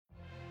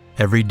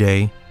Every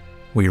day,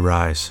 we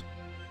rise,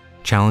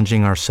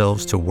 challenging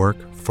ourselves to work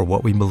for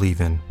what we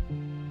believe in.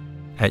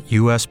 At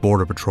U.S.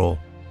 Border Patrol,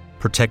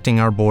 protecting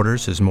our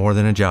borders is more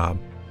than a job.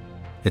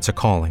 It's a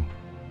calling.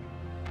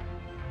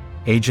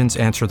 Agents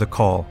answer the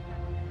call,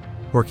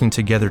 working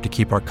together to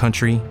keep our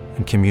country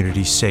and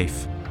communities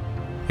safe.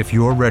 If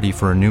you're ready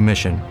for a new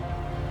mission,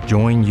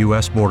 join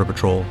U.S. Border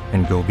Patrol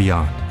and go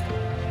beyond.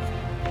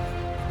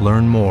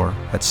 Learn more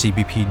at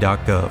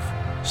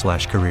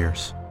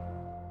cbp.gov/careers.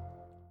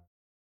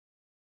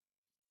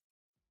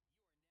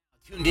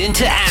 Tuned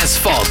into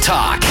Asphalt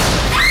Talk.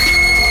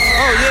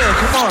 Oh yeah,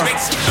 come on.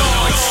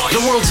 The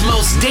world's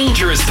most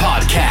dangerous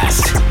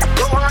podcast.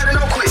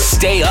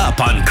 Stay up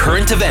on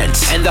current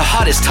events and the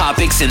hottest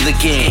topics in the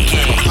game.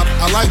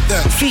 I like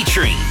that.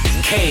 Featuring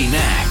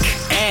K-Mac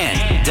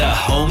and the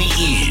homie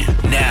Ian.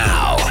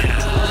 Now,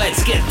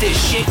 let's get this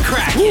shit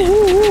cracking.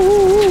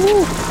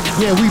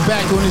 Yeah, we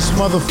back on this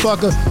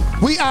motherfucker.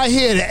 We out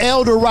here at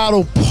El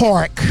Dorado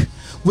Park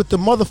with the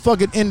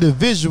motherfucking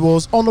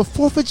individuals on the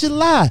 4th of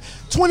July.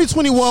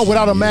 2021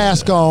 without a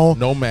mask on.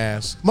 No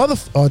mask.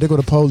 Oh, there go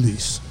the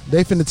police.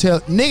 They finna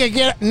tell,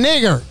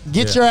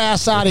 get your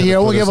ass out of here.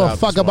 I don't give a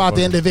fuck about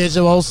the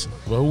individuals.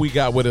 Well, who we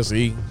got with us,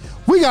 E?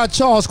 We got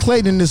Charles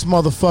Clayton in this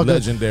motherfucker.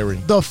 Legendary.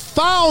 The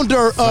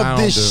founder of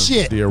this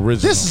shit. The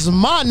original. This is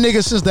my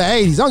nigga since the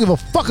 80s. I don't give a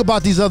fuck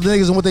about these other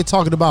niggas and what they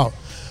talking about.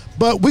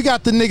 But we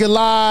got the nigga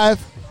live,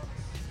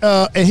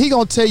 and he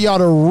gonna tell y'all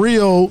the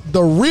real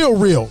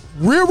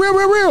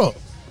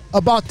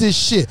about this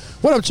shit.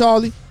 What up,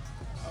 Charlie?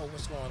 Oh,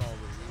 what's going on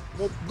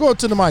with you? Go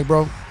to the mic,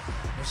 bro.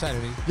 What's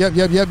happening?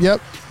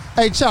 Yep.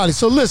 Hey, Charlie,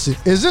 so listen,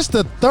 is this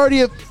the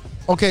 30th?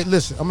 Okay,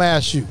 listen, I'm gonna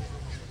ask you.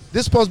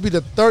 This supposed to be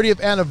the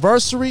 30th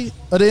anniversary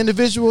of the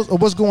individuals, or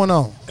what's going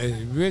on?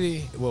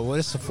 Really? Well,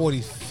 it's the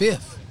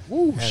 45th.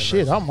 Ooh,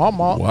 shit, I'm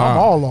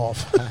all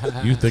off.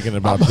 You thinking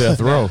about death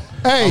row?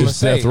 Hey,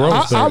 death row.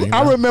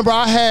 I remember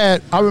I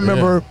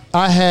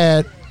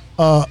had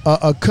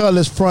a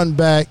colorless front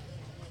back,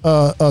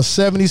 a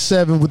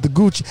 77 with the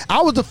Gucci.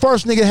 I was the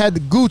first nigga that had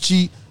the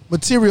Gucci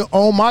material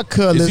on my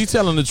colors. Is he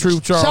telling the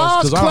truth, Charles?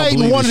 Charles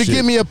Clayton wanted to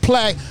give me a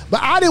plaque, but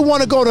I didn't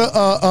want to go to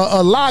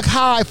a lock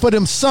high for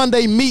them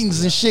Sunday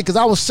meetings and shit because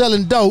I was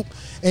selling dope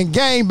and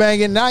gang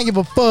banging, and I didn't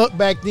give a fuck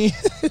back then.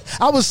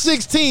 I was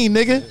 16,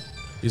 nigga.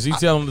 Is he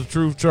telling the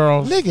truth,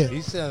 Charles? Nigga,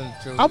 He's telling the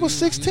truth. I was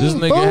 16. This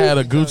nigga had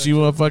a Gucci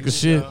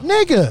motherfucking shit.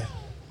 Nigga,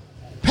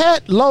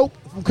 Pat Lope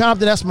from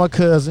Compton, that's my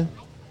cousin.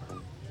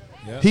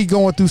 Yep. He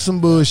going through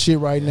some bullshit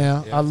right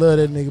now. Yep. I love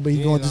that nigga, but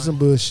he going through some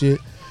bullshit.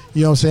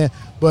 You know what I'm saying?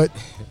 But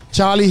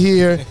Charlie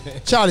here.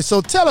 Charlie, so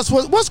tell us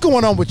what's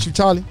going on with you,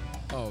 Charlie?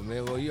 Oh,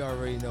 man, well, you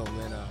already know,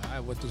 man. I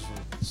went through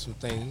some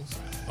things.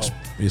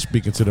 You're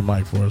speaking to the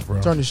mic for us,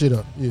 bro. Turn this shit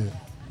up. Yeah.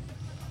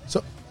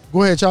 So,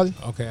 go ahead, Charlie.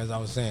 Okay, as I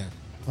was saying.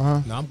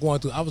 Uh-huh. Now,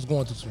 I was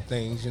going through some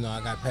things. You know,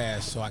 I got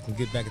passed so I can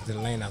get back into the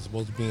lane I was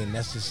supposed to be in.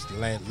 That's just the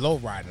lane, low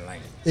riding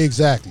lane.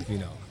 Exactly. You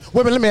know.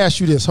 Wait a minute, let me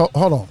ask you this. Hold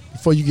on,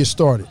 before you get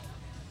started.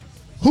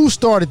 Who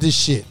started this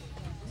shit?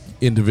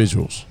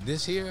 Individuals.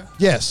 This here,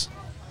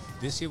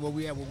 what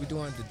we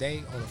doing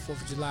today on the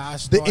 4th of July, I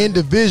started. The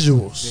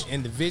individuals. The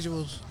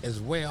individuals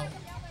as well.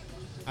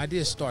 I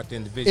did start the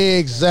individuals.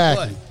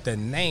 Exactly. But the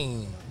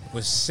name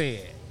was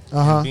said,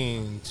 Uh-huh.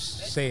 being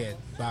said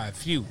by a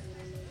few,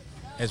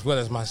 as well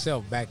as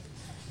myself back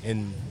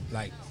in,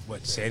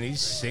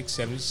 76,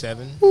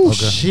 77. Ooh, Okay.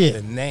 shit.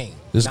 The name.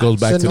 This Not goes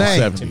back to the name.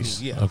 70s.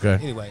 To me, yeah. Okay.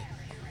 Anyway,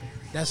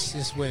 that's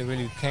just where it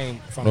really came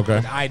from. Okay.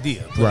 The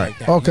idea. put it Right. Like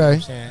that, you know Okay. what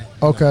I'm saying?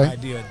 Okay. The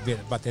idea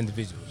about the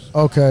individuals.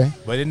 Okay.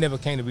 But it never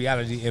came to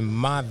reality in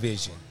my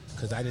vision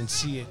because I didn't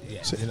see it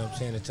yet. You know what I'm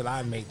saying? Until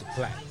I made the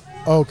plaque.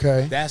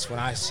 Okay. That's when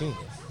I seen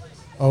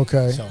it.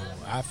 Okay. So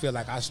I feel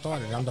like I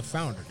started. I'm the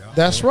founder, dog.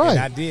 That's And right.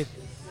 I did.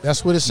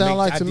 That's what it sounded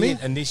like to me. I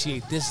did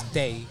initiate this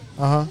day,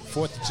 Uh-huh.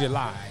 4th of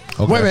July.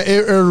 Okay. Wait a minute.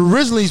 It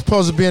originally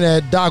supposed to be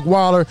at Doc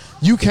Waller.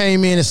 You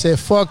came in and said,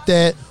 fuck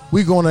that.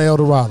 We going to El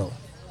Dorado.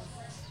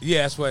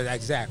 Yeah, that's what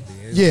exactly.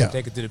 It was Yeah. gonna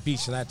take it to the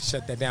beach, and I had to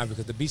shut that down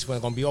because the beach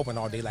wasn't gonna be open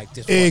all day like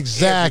this. for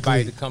Exactly.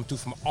 Everybody to come through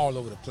from all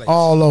over the place.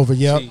 All over,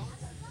 yep. See,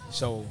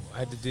 so I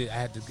had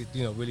to get,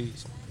 really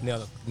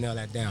nail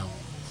that down.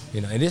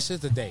 And this is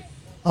the day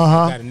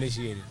Uh-huh. got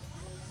initiated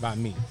by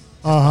me.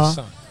 Uh-huh. My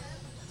son.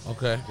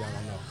 Okay. Y'all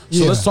don't know.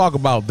 So Yeah. let's talk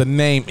about the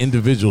name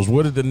individuals.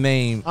 Where did the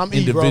name I'm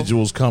E, bro.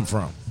 individuals come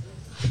from?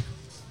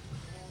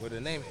 Where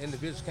the name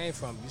individuals came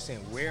from, you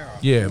saying where?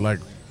 Yeah, like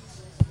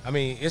I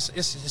mean, it's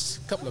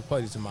a couple of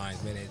buddies of mine,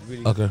 man, that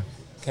really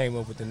came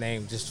up with the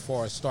name just as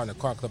far as starting a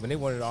car club, and they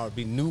wanted it all to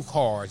be new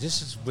cars.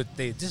 This was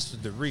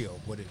the real,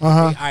 what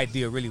the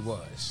idea really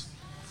was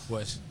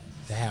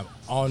to have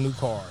all new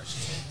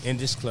cars in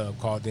this club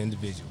called the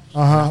Individuals.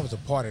 And I was a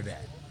part of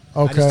that. I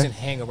Okay. just didn't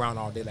hang around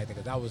all day like that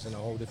because I was in a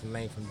whole different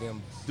lane from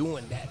them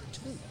doing that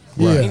too.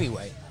 Yeah.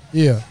 Anyway,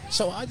 Yeah.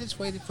 so I just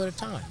waited for the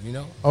time,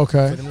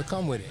 Okay. for them to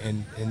come with it,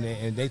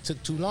 and they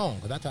took too long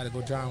because I tried to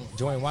go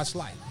join Watch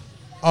Life.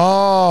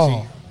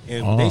 Oh.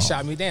 And they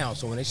shot me down.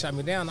 So when they shot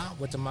me down, I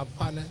went to my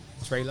partner,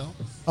 Trelo.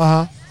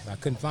 Uh-huh. I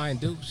couldn't find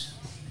Deuce.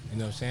 You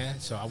know what I'm saying?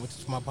 So I went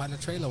to my partner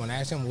Traylo and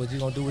asked him what he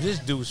gonna do with his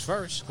dudes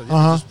first, because this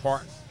was his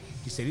part.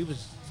 He said he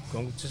was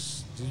gonna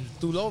just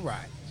do low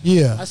ride.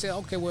 Yeah. I said,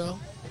 okay, well,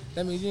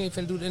 that means you ain't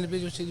finna do the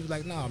individual shit. He was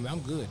like, no, man, I'm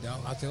good, dog.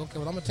 I said, okay,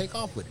 well, I'm gonna take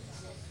off with it.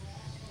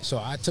 So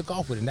I took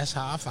off with it, and that's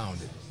how I found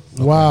it.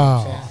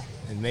 Wow. You know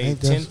and made Ain't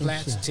that 10 some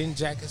flats, shit? 10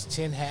 jackets,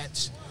 10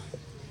 hats.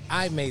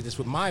 I made this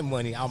with my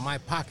money out of my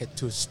pocket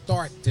to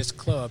start this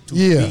club to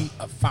be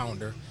a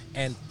founder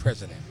and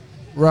president.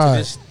 Right. To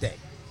this day.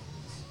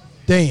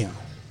 Damn.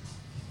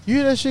 You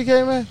hear that shit,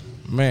 K-Man?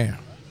 Man.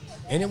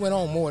 And it went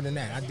on more than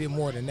that. I did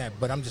more than that,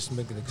 but I'm just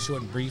making it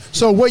short and brief.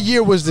 So what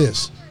year was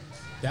this?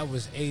 That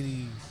was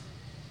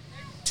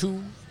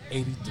 82,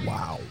 83.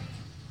 Wow.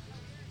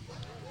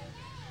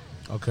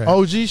 Okay. OG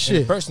And the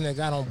shit. person that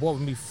got on board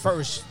with me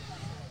first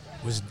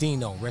was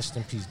Dino. Rest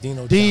in peace.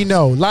 Dino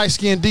Dino,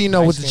 light-skinned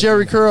Dino with the Light-skinned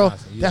Jerry Dino curl.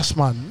 Johnson, yeah. That's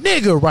my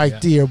nigga right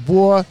Yeah. there,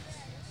 boy.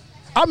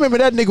 I remember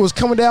that nigga was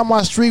coming down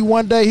my street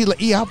one day. He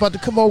like, how about to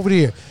come over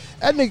there?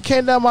 That nigga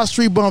came down my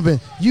street bumping,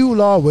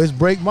 you'll always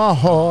break my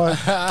heart,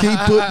 keep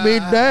putting me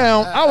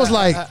down. I was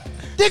like,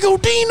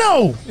 nigga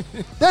Dino.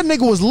 That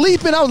nigga was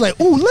leaping. I was like,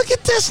 ooh, look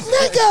at this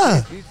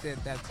nigga. He said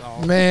that's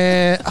all.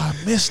 Man, I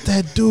miss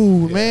that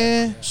dude,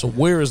 man. So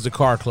where is the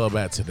car club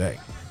at today?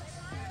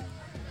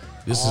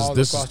 This All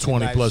is across the 20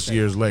 United plus States.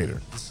 years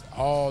later. It's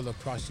all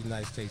across the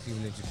United States,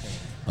 even in Japan.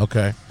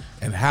 Okay.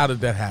 And how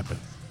did that happen?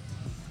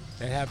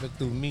 That happened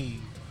through me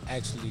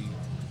actually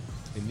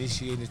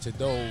initiating to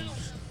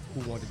those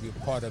who wanted to be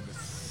a part of it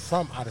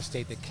from out of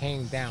state that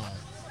came down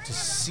to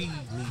see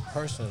me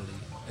personally,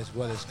 as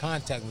well as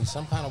contact me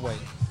some kind of way,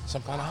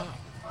 some kind of how.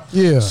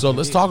 Yeah. So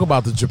let's talk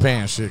about the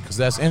Japan shit, because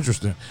that's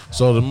interesting.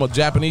 So the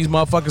Japanese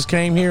motherfuckers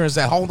came here and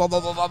said, hold on,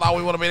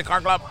 we want to be in the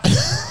car club.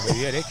 But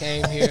yeah, they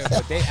came here,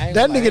 but they ain't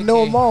That nigga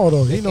know them all,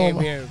 though. They He know came them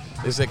all. here.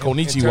 They said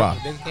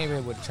konnichiwa. They came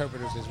here with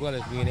interpreters as well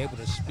as being able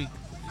to speak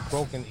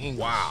broken English.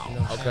 Wow. You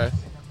know what I'm saying? Okay.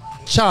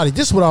 Charlie,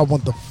 this is what I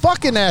want to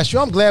fucking ask you.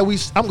 I'm glad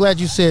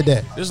you said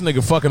that. This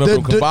nigga fucking up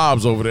them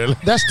kebabs over there.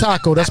 That's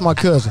Taco. That's my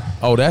cousin.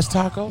 Oh, that's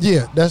Taco?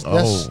 Yeah,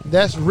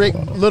 that's Rick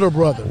little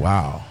brother.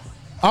 Wow.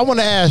 I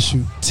want to ask you,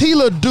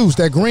 Tila Deuce,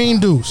 that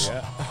green Deuce.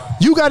 Yeah.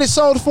 You got it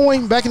sold for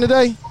him back in the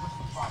day?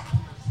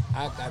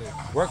 I got it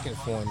working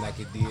for him like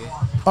it did.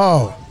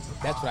 Oh,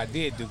 That's what I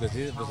did do, because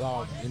it was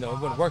all, it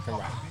wasn't working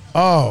right.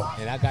 oh,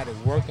 And I got it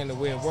working the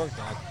way it worked.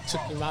 And I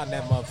took him out in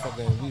that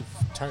motherfucker, and we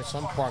turned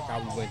some park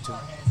out we went to.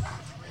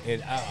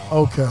 And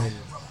Okay. and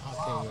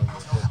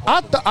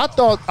I can't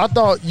remember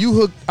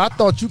what I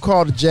thought you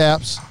called the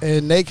Japs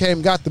and they came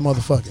and got the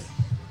motherfucker.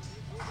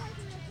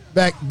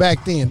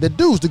 Back then, the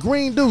Deuce, the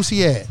green Deuce he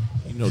had.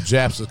 You know,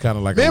 Japs is kind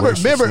of like Remember, a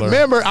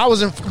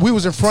racial slur. we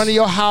was in front of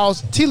your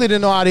house. Tila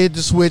didn't know how to hit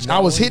the switch. No, I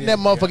was he hitting that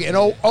didn't. motherfucker Yeah.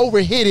 and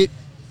overhit it.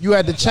 You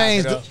had to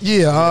change Lock the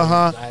it up.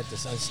 uh-huh. I had to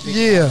unstick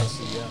Yeah.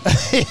 that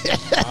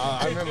shit,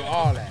 I remember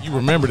all that. You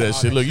remember that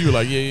shit. Look, you were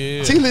like,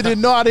 yeah. Tila didn't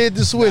know how to hit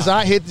the switch.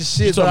 I hit the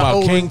shit. You talking but I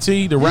about over- King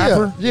T, the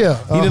rapper? Yeah.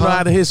 He didn't know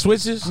how to hit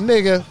switches?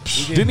 Nigga.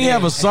 Didn't he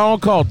have a song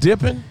called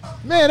Dippin'?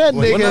 Man, that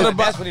Well, nigga.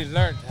 that's what he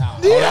learned how.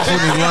 Oh, that's what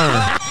he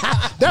learned.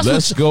 That's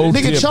Let's what go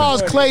nigga dipping.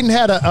 Charles Clayton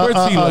had a Where's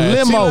Tila at?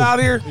 limo. Tila out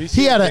here?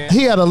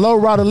 He had a low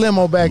rider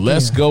limo back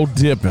Let's then. go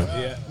dipping.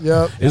 Yeah.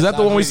 Yep. Is that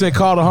the one we said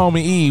call the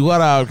homie E? What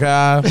up,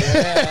 Kai?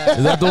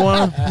 Is that the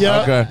one?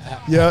 Yeah. Okay.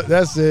 Yeah,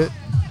 that's it.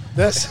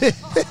 That's it.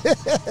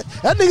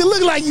 That nigga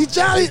look like you,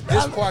 Charlie.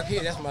 This park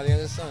here, that's my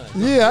youngest son.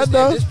 Yeah, I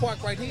know. This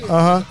park right here,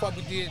 Uh-huh. this park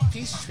we did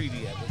peace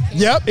treaty at.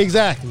 Yep,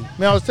 exactly.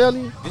 Man, I was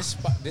telling you. This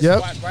Yep.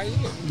 spot right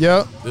here.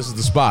 Yep. This is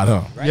the spot,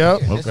 huh? Right Yep.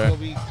 here. This Okay. is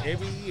gonna be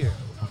every year.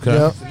 Okay.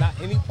 Yep. So not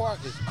any park,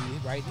 this will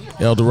be right here.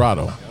 El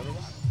Dorado.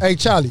 Hey,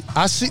 Charlie,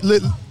 I see.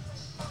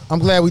 I'm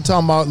glad we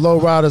talking about low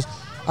riders.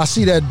 I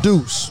see that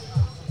Deuce.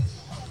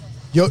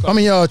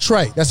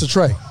 Trey. That's a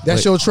Trey. That's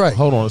Wait, your Trey.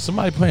 Hold on. Is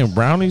somebody playing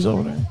brownies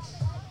over there?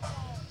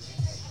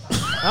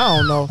 I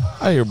don't know.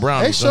 I hear They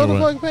brownies. show the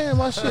somewhere. fucking paying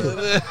my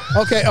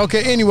shit.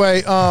 Okay.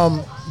 Anyway,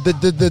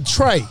 the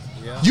Trey,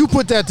 Yeah. you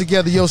put that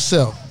together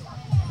yourself.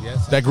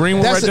 Yes. That green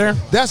one right there?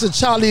 That's a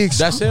Charlie.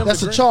 That's him,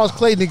 That's the a green? Charles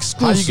Clayton How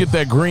exclusive. you get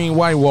that green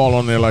white wall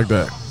on there like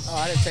that? Oh,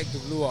 I didn't take the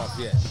blue off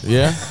yet.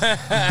 Yeah?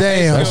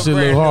 Damn. That shit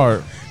look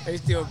hard. They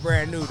still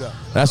brand new though.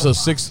 That's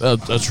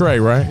a tray,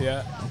 right?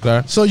 Yeah.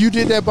 Okay. So you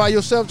did that by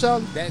yourself,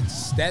 Charlie?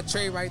 That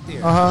tray right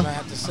there. Uh-huh. I'm gonna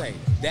have to say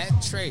that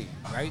tray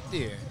right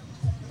there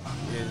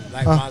is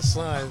like my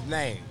son's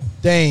name,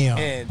 Damn.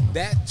 and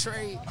that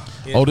tray.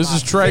 Is Oh, this my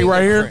is Trey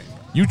right here?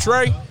 fingerprint. You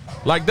Trey?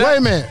 Like that? Wait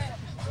a minute.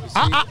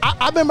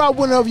 I remember I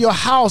went over your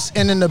house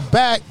and in the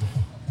back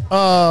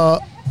of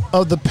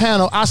the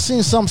panel, I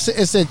seen something.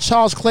 It said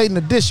Charles Clayton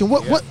edition.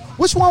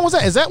 Which one was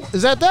that? Is that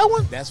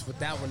one? That's what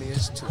that one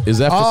is too. Is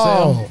that for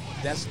sale?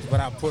 That's what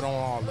I put on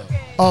all of them.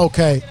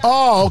 Okay.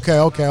 Oh,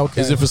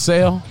 okay. Is it for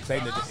sale?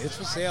 Clayton, it's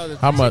for sale. The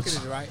How much? ticket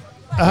is right.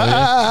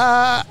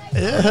 Yeah.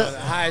 The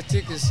highest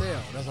ticket sale.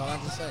 That's all I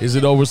can say. Is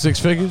it over 6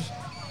 figures?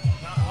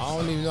 I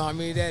don't even know how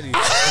many that is.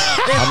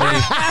 I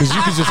mean, because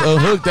you can just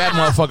hook that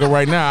motherfucker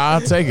right now.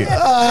 I'll take it.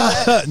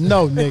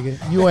 No, nigga,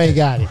 you ain't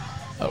got it.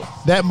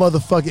 That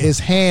motherfucker is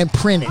hand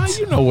printed.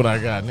 You know what I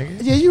got, nigga.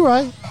 Yeah, you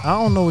right. I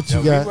don't know what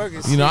you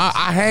got. You know,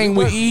 I hang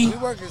with E,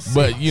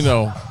 but you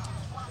know.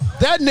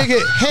 That nigga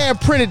hand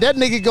printed. That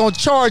nigga gonna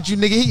charge you,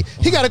 nigga.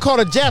 He got to call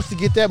the Japs to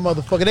get that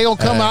motherfucker. They gonna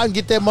come out and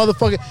get that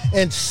motherfucker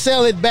and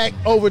sell it back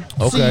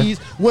overseas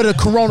where the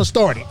corona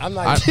started. I'm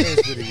not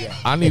experienced with it yet.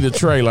 I need a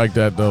tray like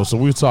that though, so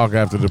we'll talk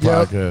after the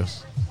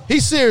podcast.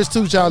 He's serious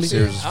too, Charlie.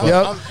 Serious.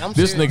 I'm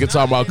this serious. nigga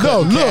talking about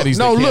cutting caddies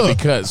that can't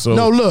be cut. So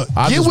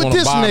I get just with wanna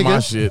this buy nigga. my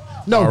shit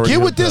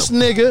Get with this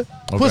nigga.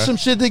 Okay. Put some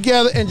shit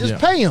together and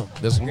just pay him.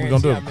 That's what we're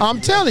gonna do.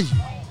 I'm telling you.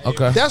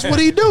 Okay. That's what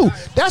he do.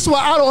 That's why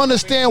I don't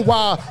understand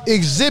why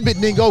Exhibit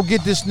didn't go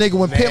get this nigga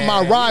when Pimp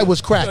My Ride was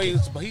cracking.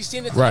 He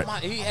seen it. Right.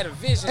 He had a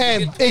vision.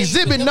 And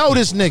Exhibit know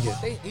this nigga.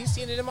 He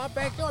seen it in my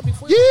backyard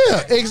before.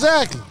 Yeah,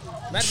 exactly.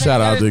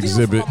 Shout out to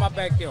Exhibit.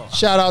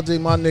 Shout out to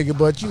my nigga,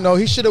 but you know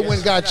he should have went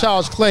and got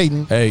Charles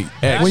Clayton. Hey,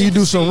 X, when you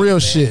do some real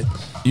shit.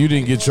 You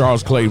didn't get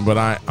Charles Clayton, but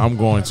I'm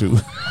going to.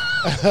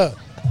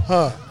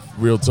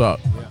 Real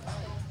talk.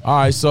 All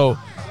right, so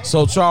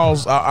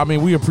Charles, I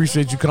mean, we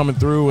appreciate you coming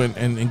through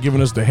and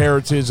giving us the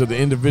heritage of the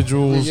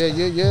individuals.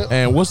 Yeah.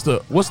 And what's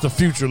the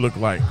future look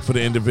like for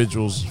the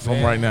individuals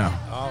from right now?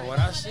 What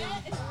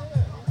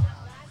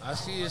I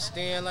see it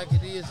staying like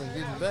it is and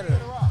getting better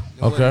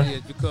than what it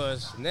is,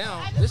 because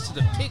now this is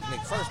the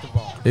picnic, first of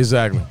all.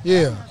 Exactly.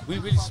 Yeah. We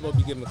really supposed to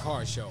be giving the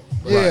car show.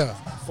 But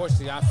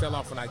unfortunately, I fell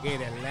off when I gave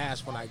that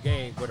last one I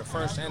gave, but the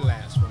first and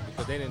last one,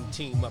 because they didn't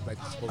team up like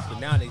they're supposed to.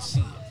 Now they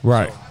see it.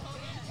 Right. So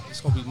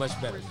it's going to be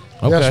much better.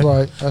 Okay. That's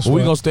right.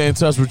 We're going to stay in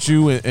touch with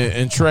you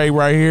and Trey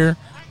right here.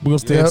 We're going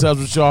to stay in touch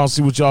with y'all and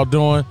see what y'all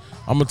doing.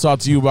 I'm going to talk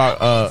to you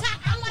about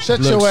Shut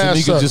your ass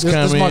Shanika up. Just this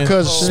came my in,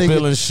 cousin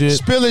spilling shit.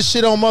 Spilling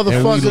shit on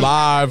motherfuckers. And we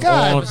live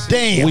God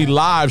damn. We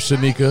live,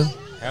 Shanika.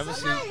 Have a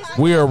seat.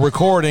 We are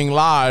recording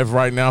live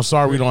right now.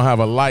 Sorry we don't have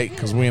a light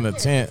because we in a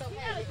tent.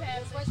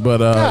 But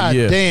God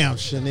yeah. damn,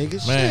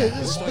 Shanika. Man.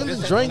 Shit,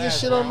 spilling drinking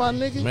shit on my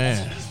nigga.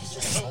 Man.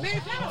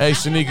 Hey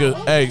Shanika.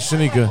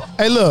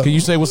 Hey, look. Can you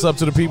say what's up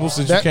to the people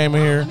since you came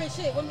in here?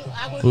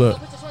 Look.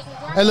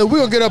 Hey, look, we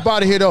gonna get up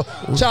out of here though.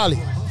 Charlie,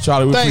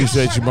 we thanks.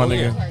 appreciate you, my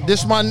nigga.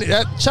 This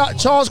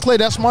Charles Clay,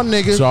 that's my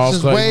nigga. Charles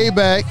since Clay. way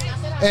back.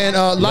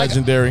 And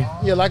legendary.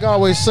 Yeah, like I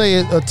always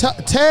say,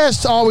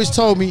 Taz always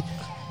told me,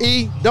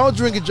 E, don't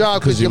drink and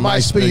drive because you might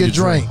spill your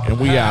drink. And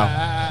we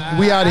out.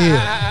 We out of here.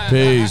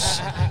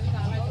 Peace.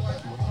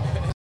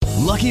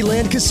 Lucky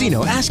Land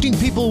Casino, asking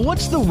people,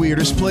 what's the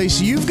weirdest place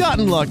you've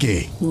gotten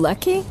lucky?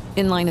 Lucky?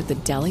 In line at the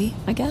deli,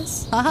 I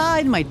guess? Aha,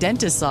 in my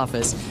dentist's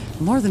office.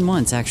 More than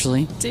once,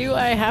 actually. Do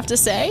I have to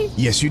say?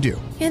 Yes, you do.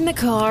 In the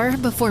car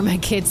before my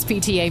kids'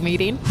 PTA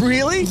meeting.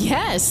 Really?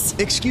 Yes.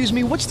 Excuse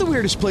me, what's the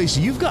weirdest place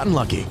you've gotten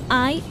lucky?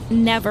 I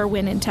never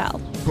win and tell.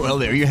 Well,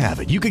 there you have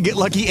it. You can get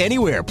lucky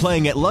anywhere,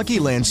 playing at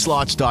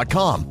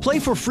LuckyLandSlots.com. Play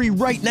for free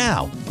right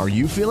now. Are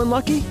you feeling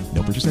lucky?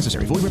 No purchase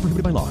necessary. Void where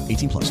prohibited by law.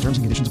 18+. Terms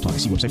and conditions apply.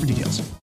 See website for details.